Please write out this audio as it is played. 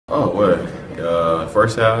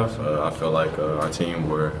first half, I feel like our team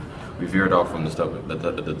we veered off from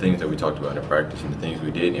the things that we talked about in practice and the things we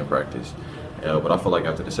did in practice. But I feel like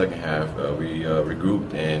after the second half, we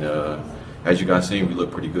regrouped, and as you guys seen, we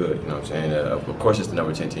looked pretty good. You know what I'm saying? Of course, it's the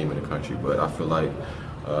number 10 team in the country, but I feel like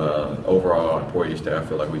overall, Emporia State, I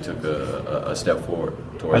feel like we took a step forward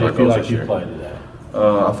towards our goals this year. How do you feel like you played today?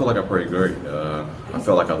 I feel like I played great. I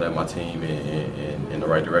feel like I led my team in the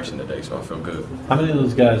right direction today, so I feel good. How many of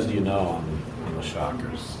those guys do you know on the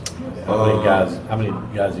Shockers? How many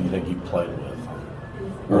guys do you think you played with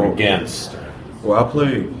or against? Well, I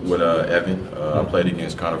played with Evan. I played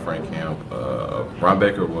against Connor Frankamp. Ron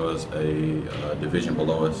Baker was a division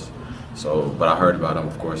below us, but I heard about him,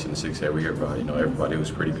 of course, in the 6A. We heard about everybody was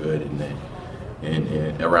pretty good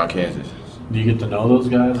in around Kansas. Do you get to know those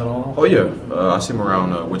guys at all? Oh yeah, I see them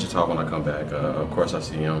around Wichita when I come back. Of course, I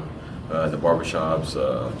see them the barbershops,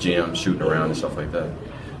 gyms, shooting around and stuff like that.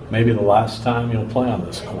 Maybe the last time you'll play on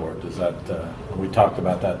this court. Is that we talked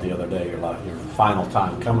about that the other day? Your final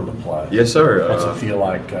time coming to play. Yes, sir. What's it feel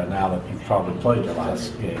like now that you've probably played your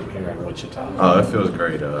last game here in Wichita? It feels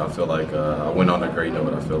great. I feel like I went on a great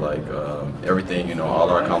note. I feel like everything, all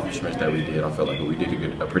our accomplishments that we did, I feel like we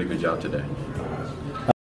did a pretty good job today.